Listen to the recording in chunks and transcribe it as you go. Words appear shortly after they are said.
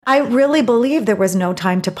I really believe there was no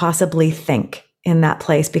time to possibly think in that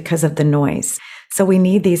place because of the noise. So we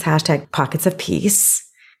need these hashtag pockets of peace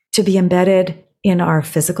to be embedded in our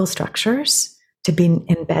physical structures, to be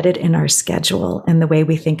embedded in our schedule and the way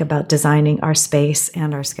we think about designing our space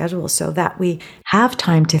and our schedule so that we have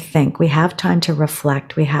time to think, we have time to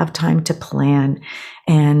reflect, we have time to plan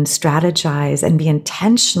and strategize and be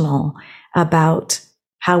intentional about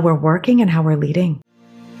how we're working and how we're leading.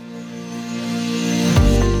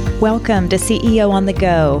 Welcome to CEO on the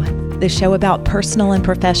Go, the show about personal and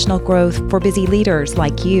professional growth for busy leaders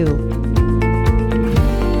like you.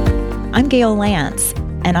 I'm Gail Lance,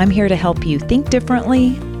 and I'm here to help you think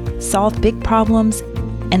differently, solve big problems,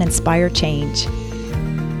 and inspire change.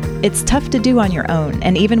 It's tough to do on your own,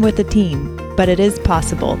 and even with a team, but it is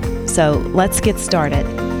possible. So let's get started.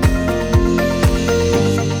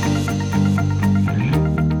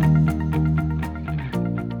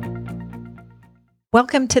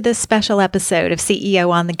 Welcome to this special episode of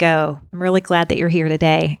CEO on the Go. I'm really glad that you're here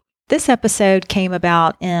today. This episode came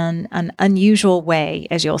about in an unusual way,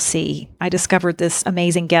 as you'll see. I discovered this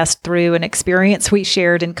amazing guest through an experience we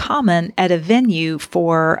shared in common at a venue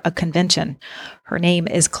for a convention. Her name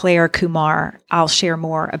is Claire Kumar. I'll share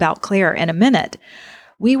more about Claire in a minute.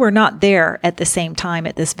 We were not there at the same time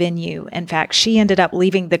at this venue. In fact, she ended up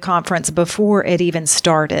leaving the conference before it even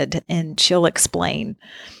started, and she'll explain.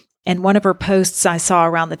 In one of her posts I saw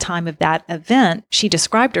around the time of that event, she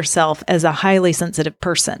described herself as a highly sensitive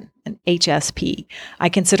person, an HSP. I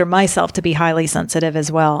consider myself to be highly sensitive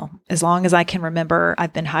as well. As long as I can remember,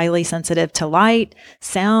 I've been highly sensitive to light,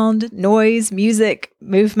 sound, noise, music,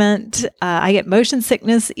 movement. I get motion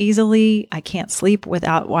sickness easily. I can't sleep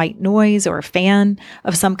without white noise or a fan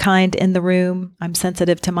of some kind in the room. I'm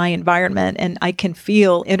sensitive to my environment and I can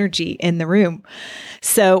feel energy in the room.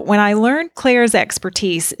 So when I learned Claire's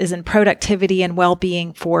expertise is in productivity and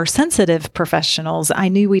well-being for sensitive professionals, I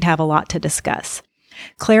knew we'd have a lot to discuss.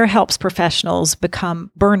 Claire helps professionals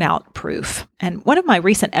become burnout proof. And one of my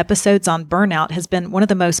recent episodes on burnout has been one of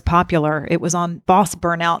the most popular. It was on boss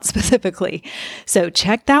burnout specifically. So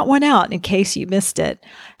check that one out in case you missed it.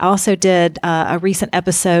 I also did a recent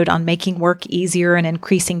episode on making work easier and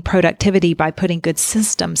increasing productivity by putting good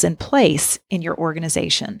systems in place in your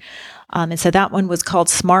organization. And so that one was called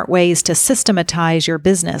Smart Ways to Systematize Your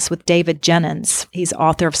Business with David Jenyns. He's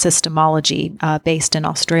author of Systemology, based in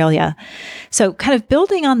Australia. So kind of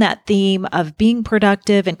building on that theme of being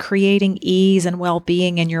productive and creating ease and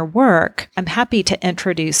well-being in your work, I'm happy to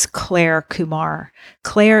introduce Claire Kumar.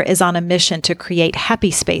 Claire is on a mission to create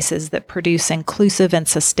happy spaces that produce inclusive and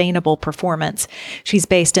sustainable performance. She's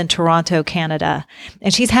based in Toronto, Canada,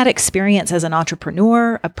 and she's had experience as an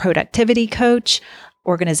entrepreneur, a productivity coach,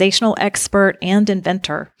 organizational expert, and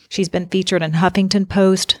inventor. She's been featured in Huffington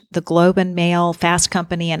Post, The Globe and Mail, Fast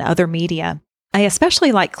Company, and other media. I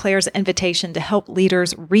especially like Claire's invitation to help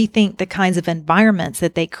leaders rethink the kinds of environments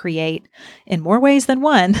that they create in more ways than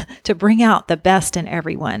one to bring out the best in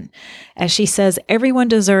everyone. As she says, everyone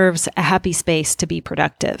deserves a happy space to be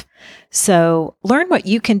productive. So learn what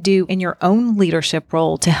you can do in your own leadership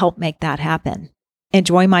role to help make that happen.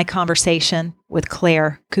 Enjoy my conversation with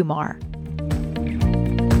Claire Kumar.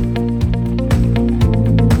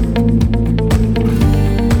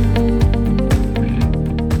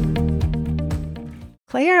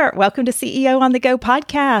 Claire, welcome to CEO on the Go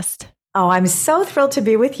podcast. Oh, I'm so thrilled to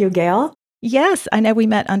be with you, Gail. Yes, I know we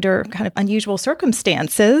met under kind of unusual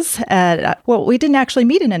circumstances. Well, we didn't actually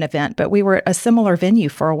meet in an event, but we were at a similar venue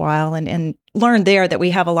for a while and learned there that we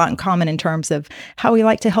have a lot in common in terms of how we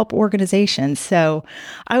like to help organizations. So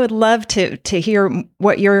I would love to hear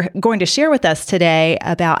what you're going to share with us today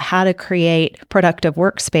about how to create productive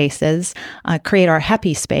workspaces, create our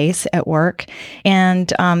happy space at work.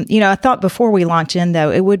 And, I thought before we launch in, though,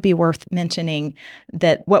 it would be worth mentioning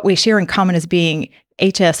that what we share in common is being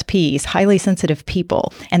HSPs, highly sensitive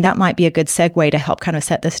people. And that might be a good segue to help kind of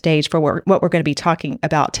set the stage for what we're going to be talking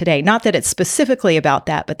about today. Not that it's specifically about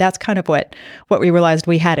that, but that's kind of what we realized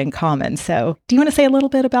we had in common. So do you want to say a little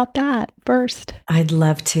bit about that first? I'd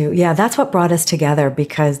love to. Yeah, that's what brought us together,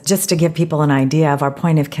 because just to give people an idea of our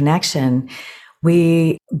point of connection,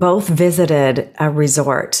 we both visited a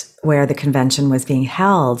resort where the convention was being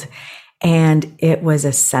held. And it was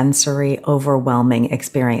a sensory, overwhelming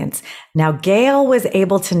experience. Now, Gail was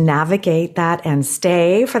able to navigate that and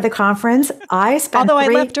stay for the conference. I spent I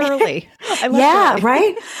left early.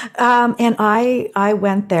 Right. And I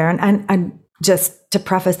went there, and just to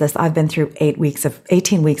preface this, I've been through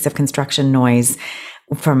 18 weeks of construction noise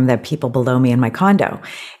from the people below me in my condo.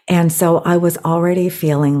 And so I was already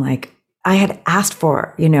feeling like I had asked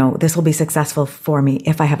for, this will be successful for me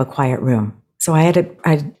if I have a quiet room. So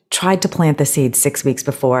I tried to plant the seed 6 weeks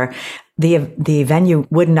before. The venue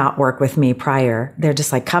would not work with me prior. They're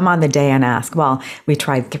just like, come on the day and ask. Well, we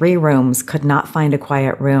tried 3 rooms, could not find a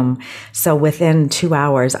quiet room. So within 2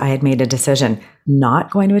 hours, I had made a decision,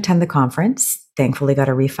 not going to attend the conference. Thankfully got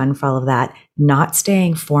a refund for all of that. Not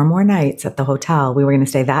staying 4 more nights at the hotel. We were going to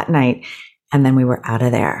stay that night, and then we were out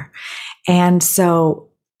of there. And so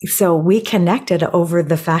we connected over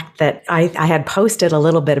the fact that I had posted a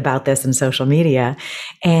little bit about this in social media,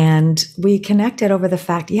 and we connected over the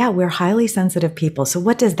fact, yeah, we're highly sensitive people. So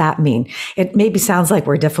what does that mean? It maybe sounds like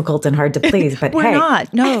we're difficult and hard to please, but we're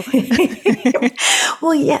not. No.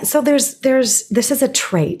 Well, yeah. So this is a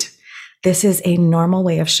trait. This is a normal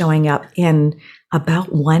way of showing up in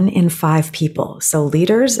about 1 in 5 people. So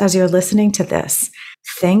leaders, as you're listening to this,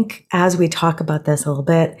 think as we talk about this a little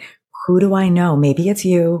bit, who do I know? Maybe it's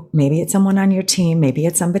you. Maybe it's someone on your team. Maybe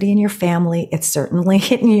it's somebody in your family. It's certainly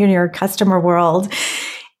in your customer world.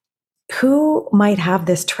 Who might have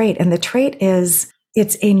this trait? And the trait is,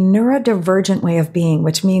 it's a neurodivergent way of being,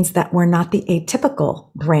 which means that we're not the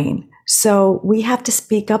atypical brain. So we have to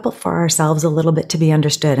speak up for ourselves a little bit to be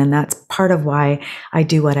understood. And that's part of why I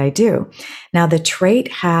do what I do. Now, the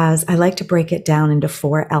trait I like to break it down into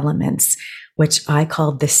 4 elements, which I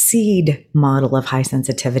call the SEED model of high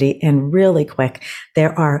sensitivity. And really quick,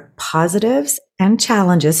 there are positives and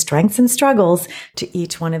challenges, strengths and struggles to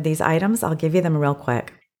each one of these items. I'll give you them real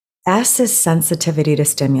quick. S is sensitivity to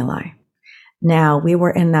stimuli. Now, we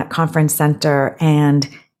were in that conference center, and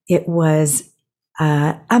it was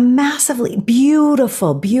a massively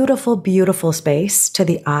beautiful, beautiful, beautiful space to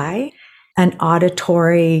the eye, an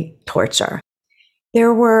auditory torture. It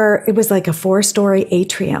was like a 4-story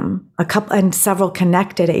atrium, and several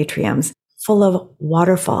connected atriums full of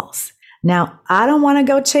waterfalls. Now, I don't want to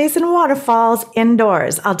go chasing waterfalls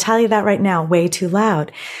indoors. I'll tell you that right now, way too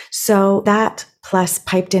loud. So that plus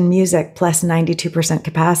piped in music plus 92%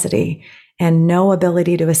 capacity and no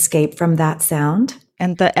ability to escape from that sound.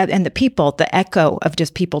 And the people, the echo of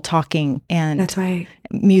just people talking and that's right,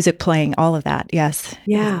 music playing, all of that. Yes.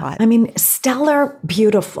 Yeah. I mean, stellar,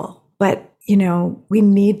 beautiful, but we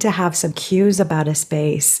need to have some cues about a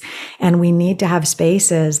space, and we need to have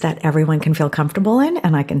spaces that everyone can feel comfortable in.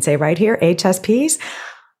 And I can say right here, HSPs,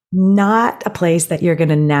 not a place that you're going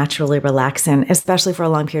to naturally relax in, especially for a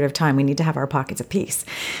long period of time. We need to have our pockets of peace.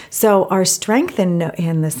 So our strength in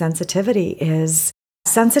the sensitivity is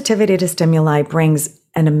sensitivity to stimuli brings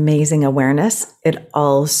an amazing awareness. It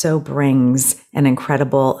also brings an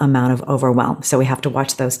incredible amount of overwhelm. So we have to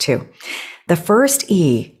watch those too. The first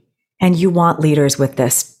E, and you want leaders with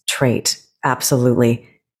this trait, absolutely,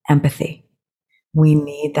 empathy. We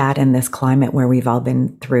need that in this climate where we've all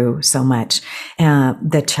been through so much.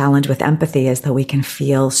 The challenge with empathy is that we can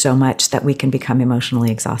feel so much that we can become emotionally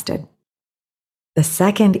exhausted. The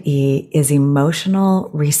second E is emotional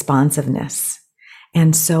responsiveness.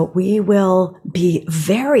 And so we will be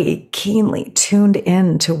very keenly tuned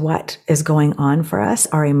in to what is going on for us.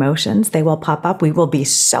 Our emotions, they will pop up. We will be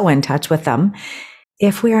so in touch with them.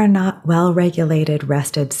 If we are not well-regulated,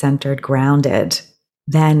 rested, centered, grounded,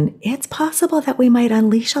 then it's possible that we might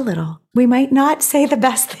unleash a little. We might not say the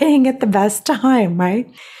best thing at the best time,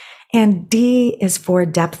 right? And D is for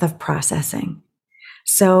depth of processing.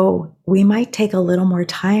 So we might take a little more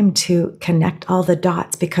time to connect all the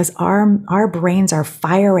dots because our brains are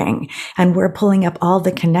firing and we're pulling up all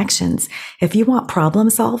the connections. If you want problem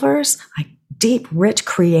solvers, like deep, rich,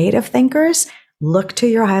 creative thinkers, look to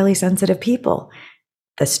your highly sensitive people.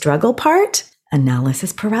 The struggle part,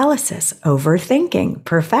 analysis paralysis, overthinking,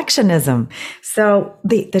 perfectionism. So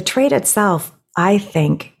the trait itself, I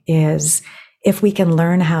think, is if we can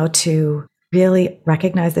learn how to really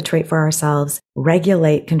recognize the trait for ourselves,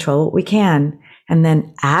 regulate, control what we can, and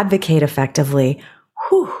then advocate effectively,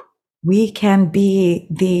 we can be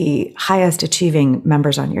the highest achieving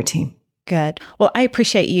members on your team. Good. Well, I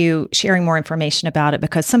appreciate you sharing more information about it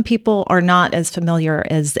because some people are not as familiar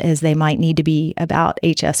as they might need to be about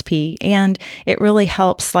HSP. And it really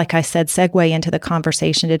helps, like I said, segue into the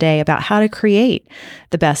conversation today about how to create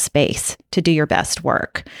the best space to do your best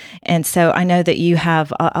work. And so I know that you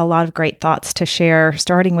have a lot of great thoughts to share,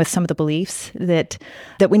 starting with some of the beliefs that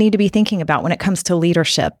we need to be thinking about when it comes to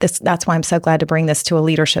leadership. That's why I'm so glad to bring this to a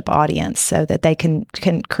leadership audience so that they can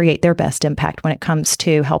create their best impact when it comes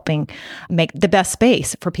to helping make the best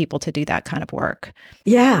space for people to do that kind of work.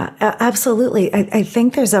 Yeah, absolutely. I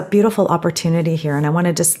think there's a beautiful opportunity here, and I want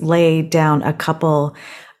to just lay down a couple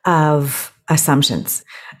of assumptions.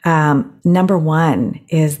 Number one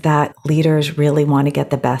is that leaders really want to get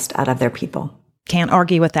the best out of their people. Can't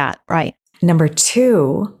argue with that, right? Number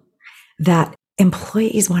two, that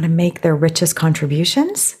employees want to make their richest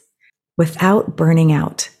contributions without burning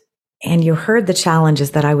out. And you heard the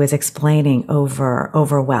challenges that I was explaining over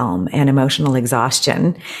overwhelm and emotional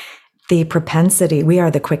exhaustion. The propensity, we are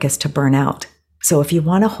the quickest to burn out. So if you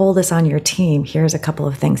want to hold this on your team, here's a couple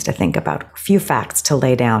of things to think about, a few facts to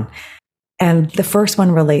lay down. And the first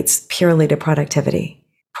one relates purely to productivity.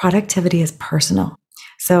 Productivity is personal.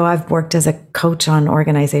 So I've worked as a coach on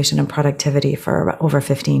organization and productivity for over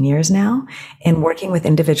 15 years now, and working with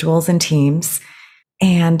individuals and teams,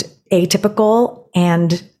 and atypical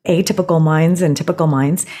minds and typical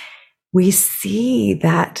minds. We see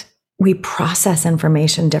that we process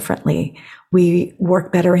information differently. We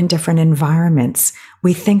work better in different environments.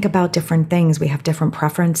 We think about different things. We have different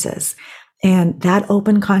preferences. And that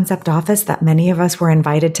open concept office that many of us were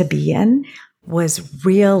invited to be in was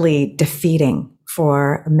really defeating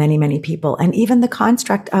for many, many people. And even the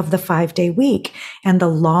construct of the 5-day week and the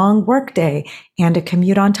long workday and a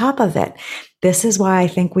commute on top of it. This is why I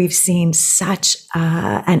think we've seen such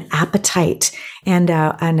an appetite and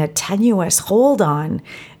a tenuous hold on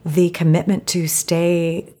the commitment to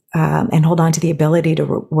stay and hold on to the ability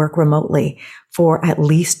to work remotely for at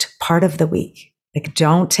least part of the week. Like,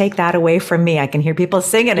 don't take that away from me. I can hear people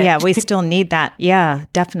singing it. Yeah, we still need that. Yeah,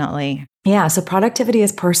 definitely. Yeah, so productivity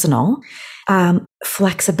is personal.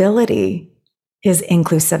 Flexibility is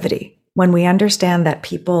inclusivity. When we understand that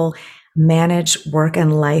people manage work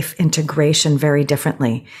and life integration very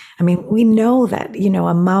differently. I mean, we know that,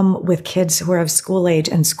 a mom with kids who are of school age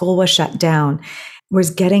and school was shut down was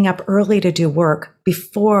getting up early to do work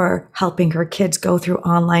before helping her kids go through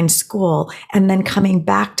online school and then coming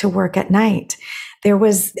back to work at night. There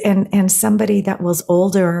was, and somebody that was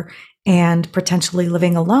older and potentially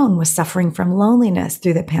living alone was suffering from loneliness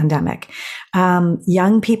through the pandemic.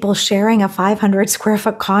 Young people sharing a 500 square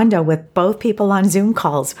foot condo with both people on Zoom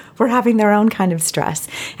calls were having their own kind of stress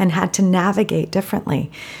and had to navigate differently.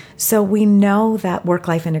 So we know that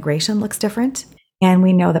work-life integration looks different, and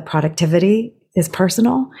we know that productivity is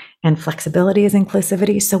personal and flexibility is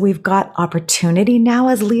inclusivity. So we've got opportunity now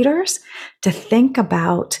as leaders to think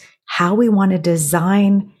about how we want to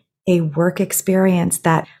design a work experience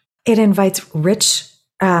that it invites rich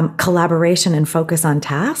collaboration and focus on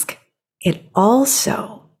task. It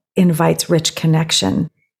also invites rich connection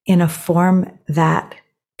in a form that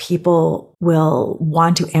people will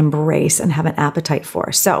want to embrace and have an appetite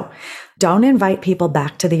for. So don't invite people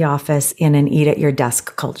back to the office in an eat at your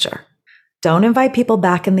desk culture. Don't invite people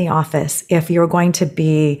back in the office if you're going to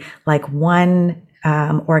be like one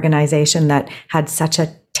organization that had such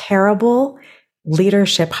a terrible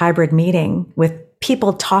leadership hybrid meeting with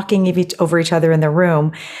people talking over each other in the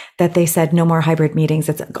room that they said no more hybrid meetings.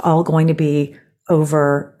 It's all going to be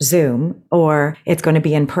over Zoom or it's going to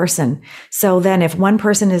be in person. So then if one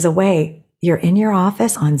person is away, you're in your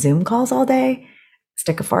office on Zoom calls all day.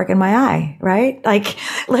 Stick a fork in my eye, right?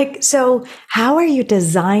 Like, so how are you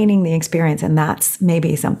designing the experience? And that's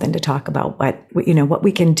maybe something to talk about what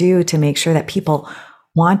we can do to make sure that people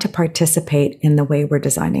want to participate in the way we're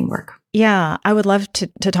designing work. Yeah, I would love to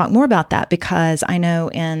talk more about that, because I know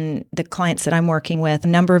in the clients that I'm working with, a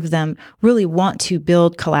number of them really want to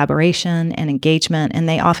build collaboration and engagement. And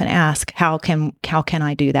they often ask, how can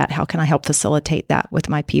I do that? How can I help facilitate that with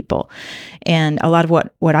my people? And a lot of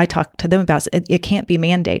what I talk to them about is it can't be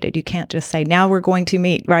mandated. You can't just say, now we're going to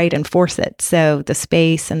meet, right, and force it. So the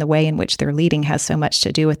space and the way in which they're leading has so much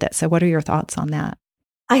to do with it. So what are your thoughts on that?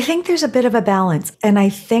 I think there's a bit of a balance. And I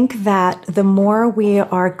think that the more we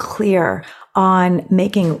are clear on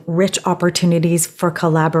making rich opportunities for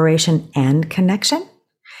collaboration and connection,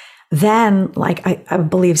 then I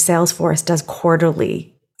believe Salesforce does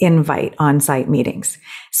quarterly invite on-site meetings.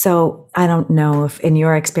 So I don't know if in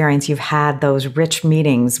your experience, you've had those rich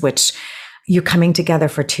meetings, which you're coming together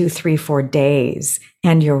for 2, 3, 4 days,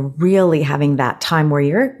 and you're really having that time where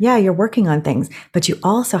you're working on things, but you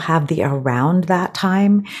also have the around that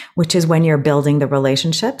time, which is when you're building the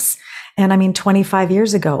relationships. And I mean, 25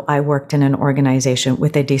 years ago, I worked in an organization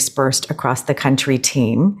with a dispersed across the country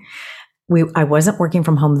team. I wasn't working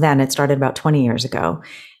from home then. It started about 20 years ago.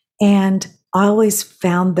 And I always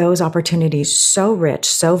found those opportunities so rich,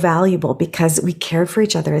 so valuable, because we cared for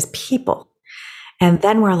each other as people. And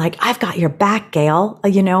then we're like, I've got your back, Gail.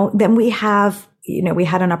 Then we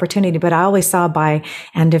had an opportunity, but I always saw by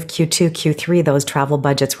end of Q2, Q3, those travel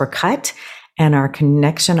budgets were cut and our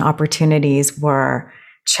connection opportunities were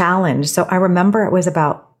challenged. So I remember it was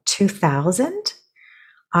about 2000.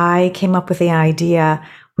 I came up with the idea,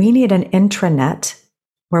 we need an intranet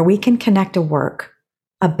where we can connect to work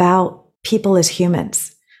about people as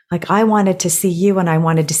humans. Like I wanted to see you and I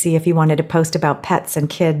wanted to see if you wanted to post about pets and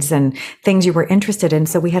kids and things you were interested in.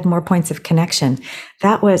 So we had more points of connection.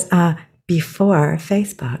 That was before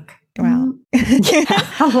Facebook. Wow. Yeah,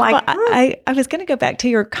 I'm like, well, I was going to go back to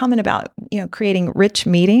your comment about, creating rich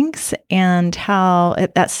meetings and how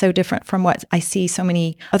that's so different from what I see so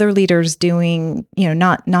many other leaders doing,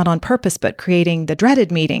 not on purpose, but creating the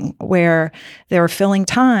dreaded meeting where they're filling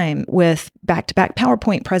time with back-to-back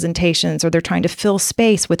PowerPoint presentations, or they're trying to fill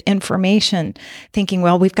space with information, thinking,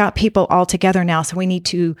 well, we've got people all together now, so we need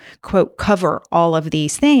to, quote, cover all of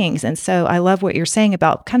these things. And so I love what you're saying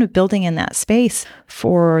about kind of building in that space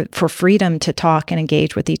for freedom to talk and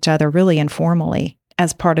engage with each other really informally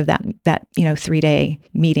as part of that 3-day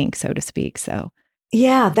meeting, so to speak. So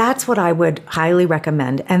yeah, that's what I would highly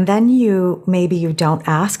recommend. And then maybe you don't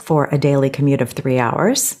ask for a daily commute of 3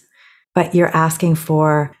 hours, but you're asking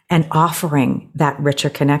for and offering that richer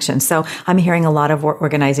connection. So I'm hearing a lot of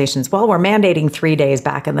organizations, well, we're mandating 3 days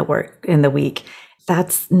back in the week.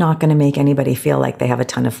 That's not going to make anybody feel like they have a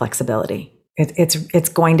ton of flexibility. It's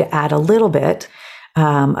going to add a little bit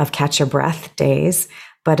of catch your breath days,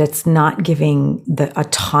 but it's not giving the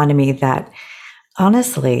autonomy that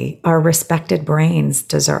honestly our respected brains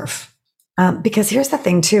deserve. Because here's the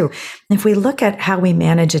thing too, if we look at how we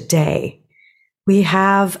manage a day, we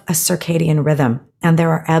have a circadian rhythm and there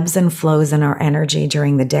are ebbs and flows in our energy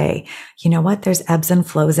during the day. You know what? There's ebbs and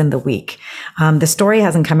flows in the week. The story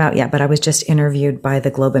hasn't come out yet, but I was just interviewed by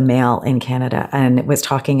the Globe and Mail in Canada, and it was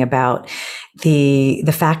talking about the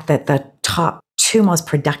fact that the top 2 most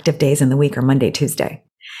productive days in the week are Monday, Tuesday.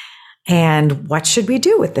 And what should we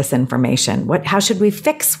do with this information? How should we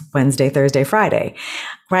fix Wednesday, Thursday, Friday?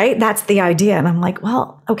 Right? That's the idea. And I'm like,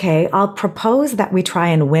 well, okay, I'll propose that we try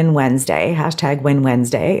and win Wednesday, #win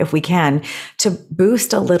Wednesday, if we can, to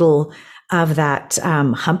boost a little of that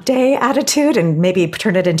hump day attitude and maybe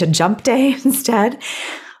turn it into jump day instead.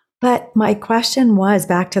 But my question was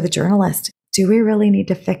back to the journalist, do we really need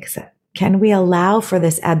to fix it? Can we allow for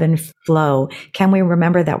this ebb and flow? Can we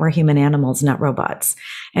remember that we're human animals, not robots?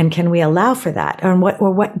 And can we allow for that? And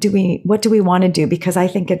what do we want to do? Because I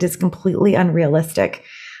think it is completely unrealistic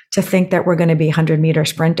to think that we're going to be 100-meter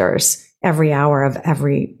sprinters every hour of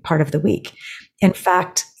every part of the week. In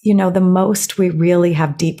fact, the most we really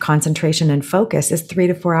have deep concentration and focus is 3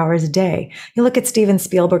 to 4 hours a day. You look at Steven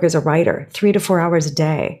Spielberg as a writer, 3 to 4 hours a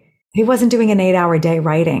day. He wasn't doing an 8-hour day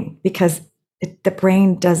writing because the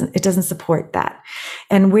brain doesn't support that.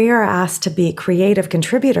 And we are asked to be creative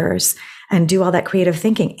contributors and do all that creative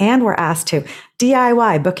thinking. And we're asked to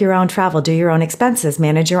DIY, book your own travel, do your own expenses,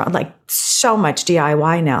 manage your own, like so much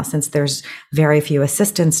DIY now, since there's very few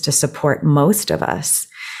assistants to support most of us.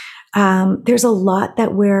 There's a lot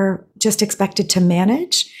that we're just expected to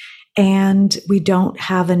manage, and we don't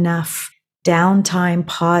have enough downtime,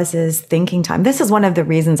 pauses, thinking time. This is one of the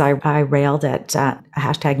reasons I railed at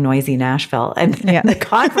 #NoisyNashville and the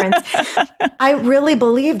conference. I really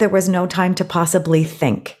believe there was no time to possibly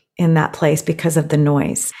think in that place because of the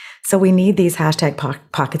noise. So we need these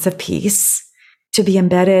 #pockets of peace to be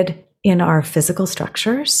embedded in our physical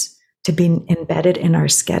structures, to be embedded in our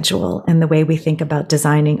schedule and the way we think about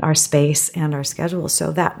designing our space and our schedule,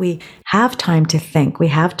 so that we have time to think, we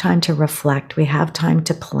have time to reflect, we have time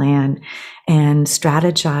to plan and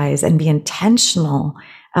strategize and be intentional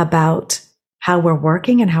about how we're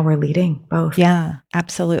working and how we're leading both. Yeah,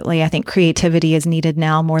 absolutely. I think creativity is needed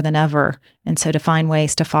now more than ever. And so to find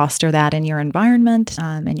ways to foster that in your environment,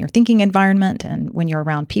 in your thinking environment, and when you're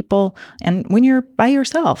around people and when you're by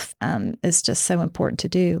yourself, is just so important to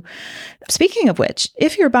do. Speaking of which,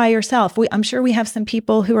 if you're by yourself, I'm sure we have some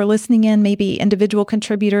people who are listening in, maybe individual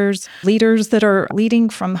contributors, leaders that are leading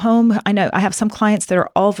from home. I know I have some clients that are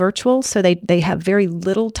all virtual, so they have very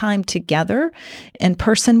little time together in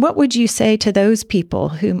person. What would you say to those people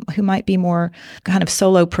who might be more kind of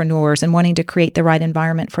solopreneurs and wanting to create the right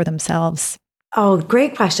environment for themselves? Oh,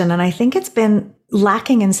 great question. And I think it's been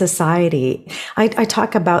lacking in society. I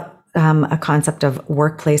talk about a concept of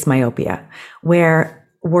workplace myopia, where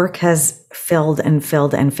work has filled and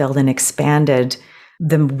filled and filled and expanded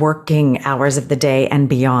the working hours of the day and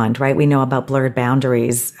beyond, right? We know about blurred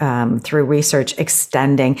boundaries through research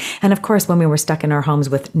extending. And of course, when we were stuck in our homes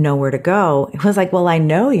with nowhere to go, it was like, well, I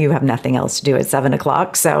know you have nothing else to do at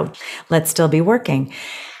 7:00, so let's still be working.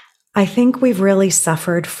 I think we've really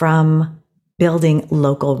suffered from building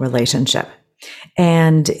local relationship.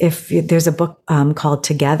 And if there's a book called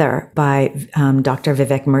Together by Dr.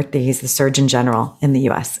 Vivek Murthy, he's the Surgeon General in the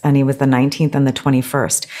US, and he was the 19th and the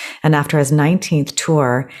 21st. And after his 19th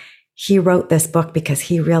tour, he wrote this book because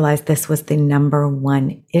he realized this was the number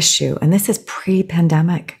one issue. And this is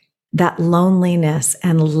pre-pandemic. that loneliness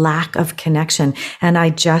and lack of connection. And I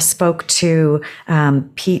just spoke to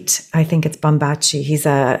Pete, I think it's Bombachi. He's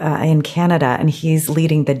in Canada, and he's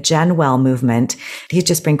leading the GenWell movement. He's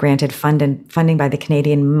just been granted funding by the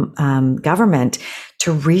Canadian government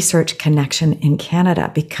to research connection in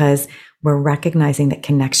Canada, because we're recognizing that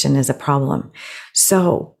connection is a problem.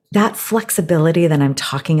 So that flexibility that I'm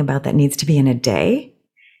talking about that needs to be in a day,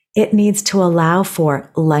 it needs to allow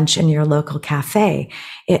for lunch in your local cafe.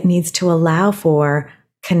 It needs to allow for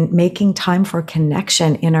making time for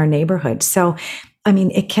connection in our neighborhood. So, I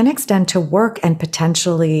mean, it can extend to work and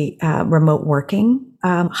potentially remote working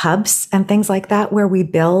hubs and things like that, where we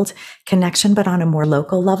build connection, but on a more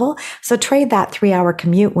local level. So trade that 3-hour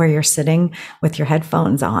commute where you're sitting with your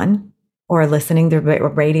headphones on or listening to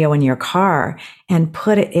radio in your car, and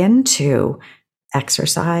put it into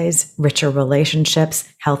exercise, richer relationships,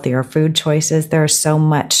 healthier food choices. There's so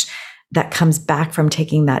much that comes back from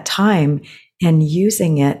taking that time and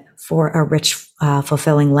using it for a rich,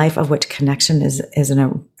 fulfilling life, of which connection is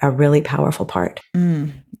a really powerful part.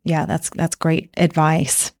 Yeah, that's great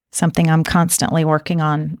advice. Something I'm constantly working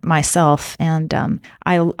on myself. And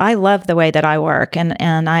I love the way that I work.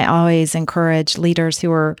 And I always encourage leaders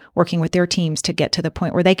who are working with their teams to get to the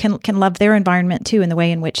point where they can love their environment too, in the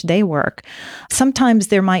way in which they work. Sometimes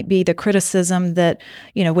there might be the criticism that,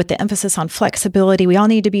 with the emphasis on flexibility, we all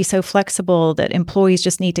need to be so flexible that employees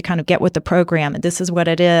just need to kind of get with the program, and this is what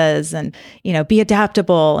it is, and, be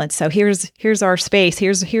adaptable. And so here's our space.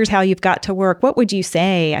 Here's how you've got to work. What would you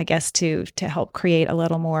say, I guess, to help create a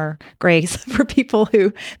little more grace for people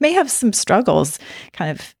who may have some struggles kind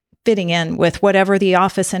of fitting in with whatever the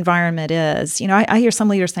office environment is? I hear some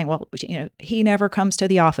leaders saying, well, he never comes to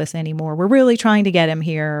the office anymore. We're really trying to get him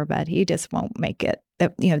here, but he just won't make it.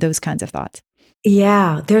 Those kinds of thoughts.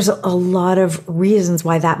 Yeah, there's a lot of reasons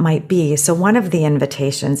why that might be. So one of the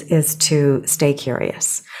invitations is to stay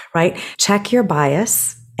curious, right? Check your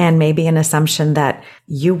bias and maybe an assumption that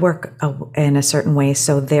you work in a certain way,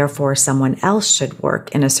 so therefore someone else should work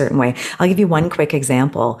in a certain way. I'll give you one quick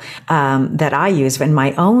example that I use in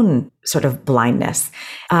my own sort of blindness.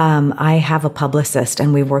 I have a publicist,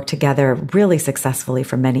 and we worked together really successfully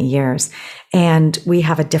for many years. And we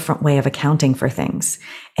have a different way of accounting for things.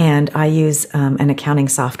 And I use an accounting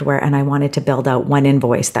software, and I wanted to build out one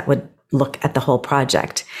invoice that would look at the whole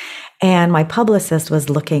project. And my publicist was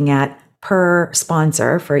looking at, per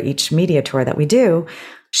sponsor for each media tour that we do,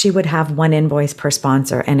 she would have one invoice per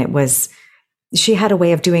sponsor. And she had a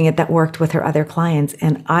way of doing it that worked with her other clients.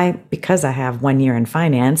 And because I have 1 year in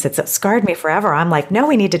finance, it's scarred me forever. I'm like, no,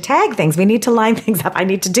 we need to tag things. We need to line things up. I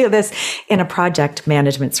need to do this in a project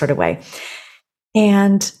management sort of way.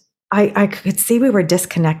 And I could see we were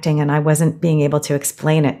disconnecting, and I wasn't being able to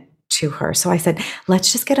explain it to her. So I said,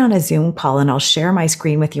 let's just get on a Zoom call, and I'll share my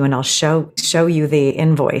screen with you, and I'll show you the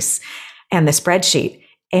invoice and the spreadsheet.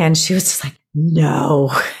 And she was just like,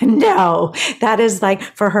 no, that is like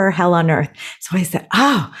for her hell on earth. So I said,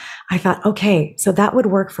 I thought, okay, so that would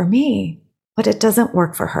work for me, but it doesn't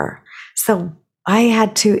work for her. So I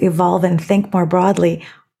had to evolve and think more broadly.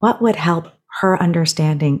 What would help her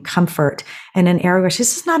understanding comfort in an area where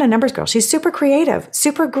she's just not a numbers girl. She's super creative,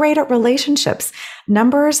 super great at relationships.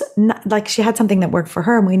 Numbers, like she had something that worked for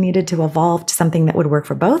her, and we needed to evolve to something that would work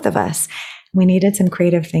for both of us. We needed some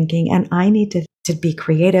creative thinking, and I needed to be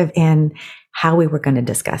creative in how we were going to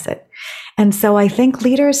discuss it. And so I think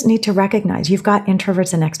leaders need to recognize you've got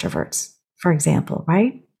introverts and extroverts, for example,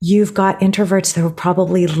 right? You've got introverts who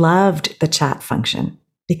probably loved the chat function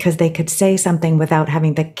because they could say something without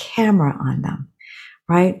having the camera on them,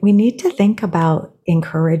 right? We need to think about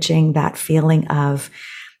encouraging that feeling of,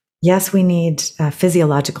 yes, we need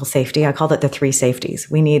physiological safety. I called it the 3 safeties.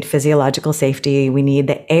 We need physiological safety. We need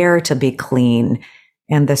the air to be clean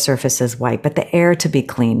and the surface is white, but the air to be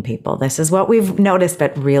clean, people. This is what we've noticed,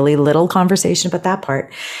 but really little conversation about that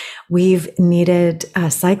part. We've needed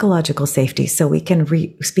psychological safety so we can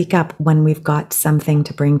speak up when we've got something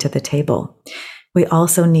to bring to the table. We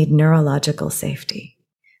also need neurological safety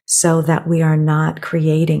so that we are not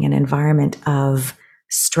creating an environment of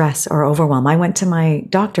stress or overwhelm. I went to my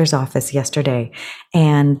doctor's office yesterday,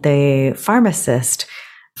 and the pharmacist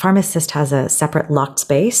has a separate locked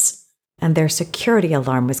space, and their security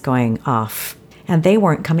alarm was going off, and they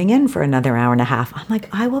weren't coming in for another hour and a half. I'm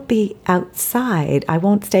like, I will be outside.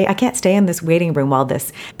 I can't stay in this waiting room while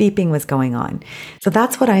this beeping was going on. So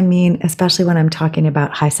that's what I mean, especially when I'm talking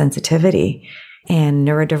about high sensitivity and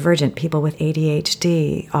neurodivergent people with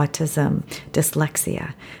ADHD, autism,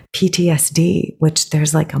 dyslexia, PTSD, which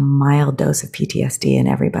there's like a mild dose of PTSD in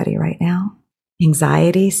everybody right now.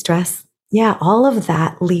 Anxiety, stress. Yeah, all of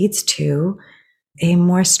that leads to a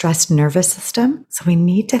more stressed nervous system. So we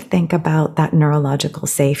need to think about that neurological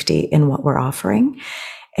safety in what we're offering.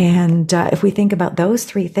 And if we think about those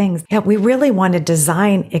three things, we really want to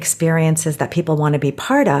design experiences that people want to be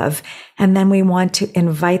part of. And then we want to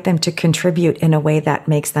invite them to contribute in a way that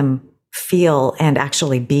makes them feel and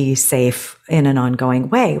actually be safe in an ongoing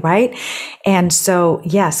way, right? And so,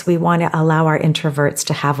 yes, we want to allow our introverts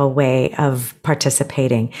to have a way of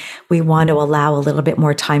participating. We want to allow a little bit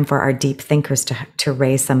more time for our deep thinkers to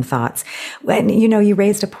raise some thoughts. And, you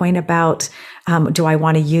raised a point about, do I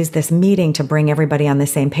want to use this meeting to bring everybody on the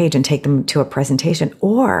same page and take them to a presentation?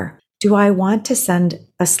 Or do I want to send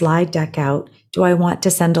a slide deck out? Do I want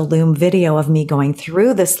to send a Loom video of me going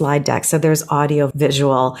through the slide deck? So there's audio,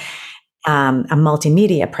 visual, a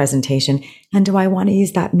multimedia presentation. And do I want to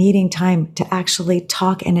use that meeting time to actually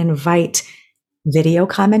talk and invite video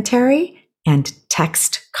commentary and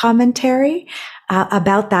text commentary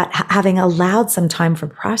about that, having allowed some time for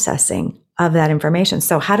processing of that information?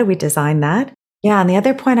 So how do we design that? Yeah. And the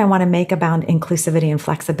other point I want to make about inclusivity and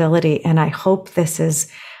flexibility, and I hope this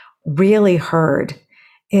is really heard,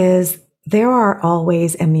 is there are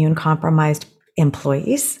always immune compromised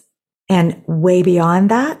employees. And way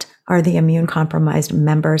beyond that are the immune compromised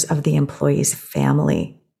members of the employee's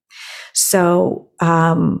family. So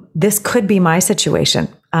this could be my situation.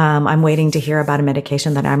 I'm waiting to hear about a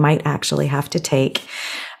medication that I might actually have to take.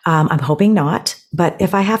 I'm hoping not, but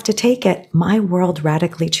if I have to take it, my world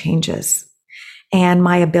radically changes. And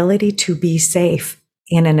my ability to be safe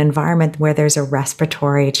in an environment where there's a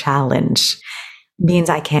respiratory challenge means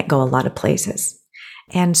I can't go a lot of places.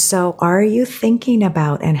 And so are you thinking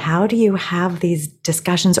about, and how do you have these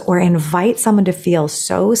discussions or invite someone to feel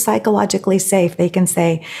so psychologically safe they can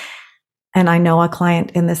say, and I know a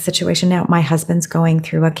client in this situation now, my husband's going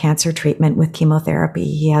through a cancer treatment with chemotherapy.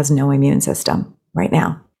 He has no immune system right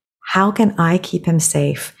now. How can I keep him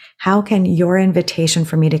safe? How can your invitation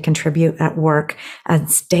for me to contribute at work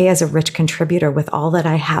and stay as a rich contributor with all that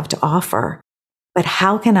I have to offer? But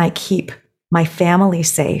how can I keep my family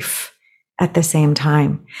safe at the same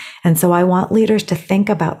time? And so I want leaders to think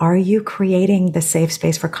about, are you creating the safe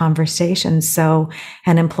space for conversation so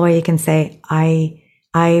an employee can say,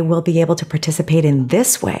 I will be able to participate in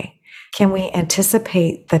this way? Can we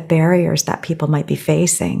anticipate the barriers that people might be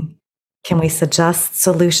facing? Can we suggest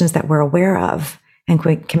solutions that we're aware of? And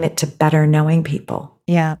can we commit to better knowing people?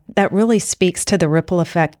 Yeah, that really speaks to the ripple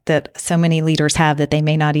effect that so many leaders have that they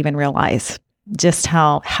may not even realize just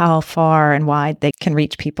how far and wide they can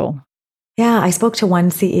reach people. Yeah, I spoke to one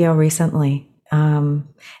CEO recently, and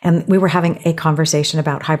we were having a conversation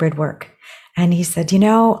about hybrid work. And he said,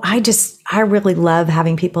 I really love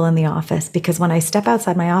having people in the office because when I step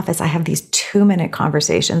outside my office, I have these 2-minute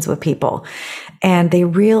conversations with people and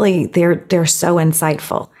they're so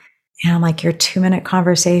insightful. And I'm like, your 2-minute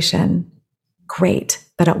conversation, great.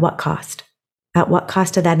 But at what cost? At what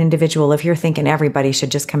cost to that individual? If you're thinking everybody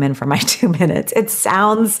should just come in for my 2 minutes, it's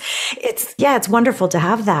wonderful to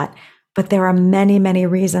have that. But there are many, many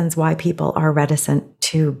reasons why people are reticent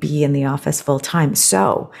to be in the office full time.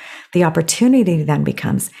 So the opportunity then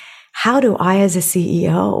becomes, how do I as a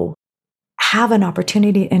CEO have an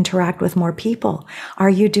opportunity to interact with more people? Are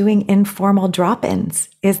you doing informal drop-ins?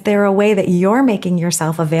 Is there a way that you're making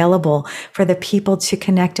yourself available for the people to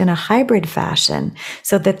connect in a hybrid fashion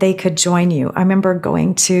so that they could join you? I remember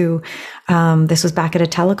going to, this was back at a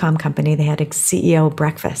telecom company, they had a CEO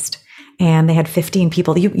breakfast. And they had 15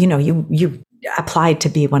 people. You applied to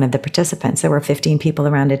be one of the participants. There were 15 people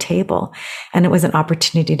around a table, and it was an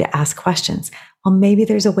opportunity to ask questions. Well, maybe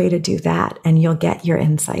there's a way to do that, and you'll get your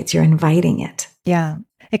insights. You're inviting it. Yeah.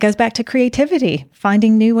 It goes back to creativity,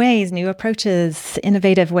 finding new ways, new approaches,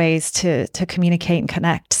 innovative ways to communicate and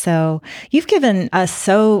connect. So you've given us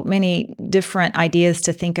so many different ideas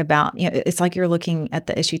to think about. It's like you're looking at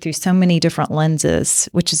the issue through so many different lenses,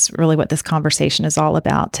 which is really what this conversation is all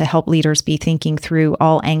about, to help leaders be thinking through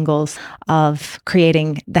all angles of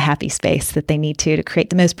creating the happy space that they need to create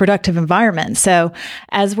the most productive environment. So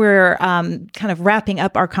as we're kind of wrapping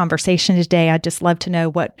up our conversation today, I'd just love to know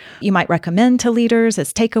what you might recommend to leaders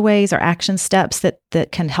as takeaways or action steps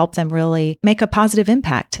that can help them really make a positive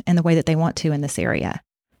impact in the way that they want to in this area.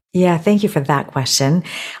 Yeah, thank you for that question.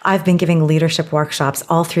 I've been giving leadership workshops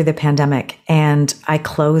all through the pandemic, and I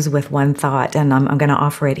close with one thought, and I'm going to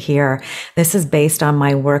offer it here. This is based on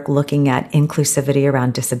my work looking at inclusivity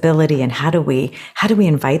around disability and how do we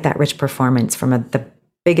invite that rich performance from the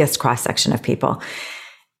biggest cross-section of people.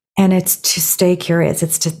 And it's to stay curious.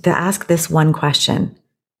 It's to ask this one question: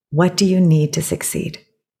 what do you need to succeed?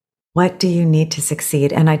 What do you need to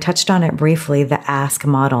succeed? And I touched on it briefly, the ask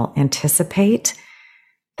model. Anticipate,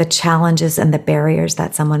 the challenges and the barriers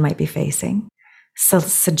that someone might be facing. So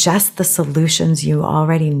suggest the solutions you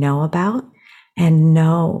already know about, and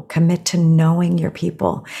commit to knowing your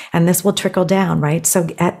people. And this will trickle down, right? So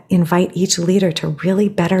invite each leader to really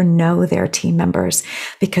better know their team members,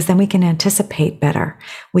 because then we can anticipate better.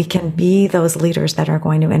 We can be those leaders that are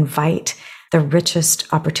going to invite the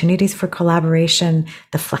richest opportunities for collaboration,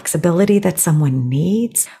 the flexibility that someone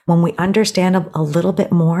needs. When we understand a little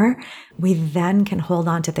bit more, we then can hold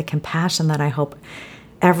on to the compassion that I hope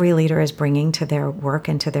every leader is bringing to their work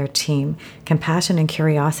and to their team. Compassion and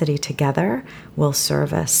curiosity together will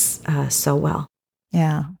serve us so well.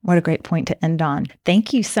 Yeah, what a great point to end on.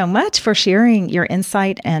 Thank you so much for sharing your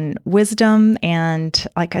insight and wisdom. And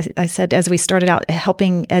like I said, as we started out,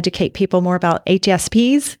 helping educate people more about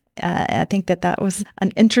HSPs. I think that was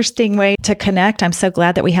an interesting way to connect. I'm so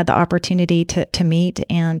glad that we had the opportunity to meet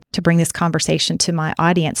and to bring this conversation to my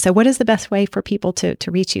audience. So what is the best way for people to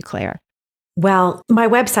reach you, Claire? Well, my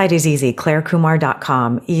website is easy,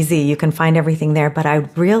 clairekumar.com. Easy. You can find everything there. But I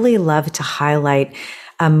really love to highlight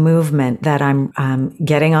a movement that I'm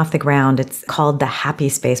getting off the ground. It's called the Happy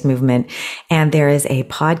Space Movement. And there is a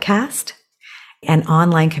podcast, an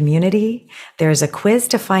online community. There's a quiz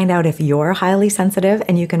to find out if you're highly sensitive,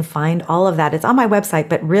 and you can find all of that. It's on my website,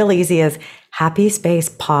 but real easy is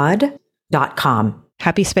happyspacepod.com.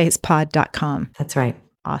 Happyspacepod.com. That's right.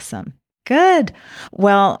 Awesome. Good.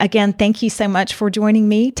 Well, again, thank you so much for joining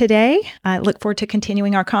me today. I look forward to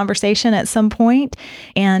continuing our conversation at some point.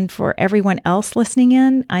 And for everyone else listening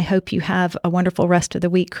in, I hope you have a wonderful rest of the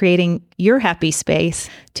week creating your happy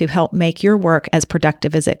space to help make your work as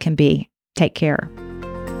productive as it can be. Take care.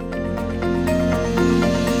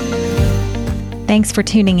 Thanks for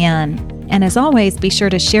tuning in. And as always, be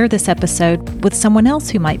sure to share this episode with someone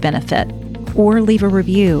else who might benefit, or leave a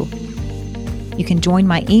review. You can join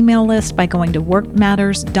my email list by going to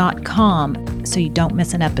workmatters.com so you don't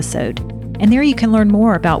miss an episode. And there you can learn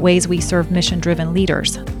more about ways we serve mission-driven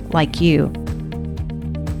leaders like you.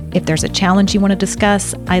 If there's a challenge you want to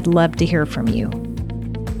discuss, I'd love to hear from you.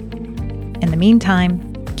 In the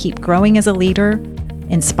meantime, keep growing as a leader,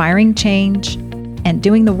 inspiring change, and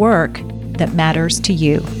doing the work that matters to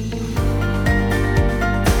you.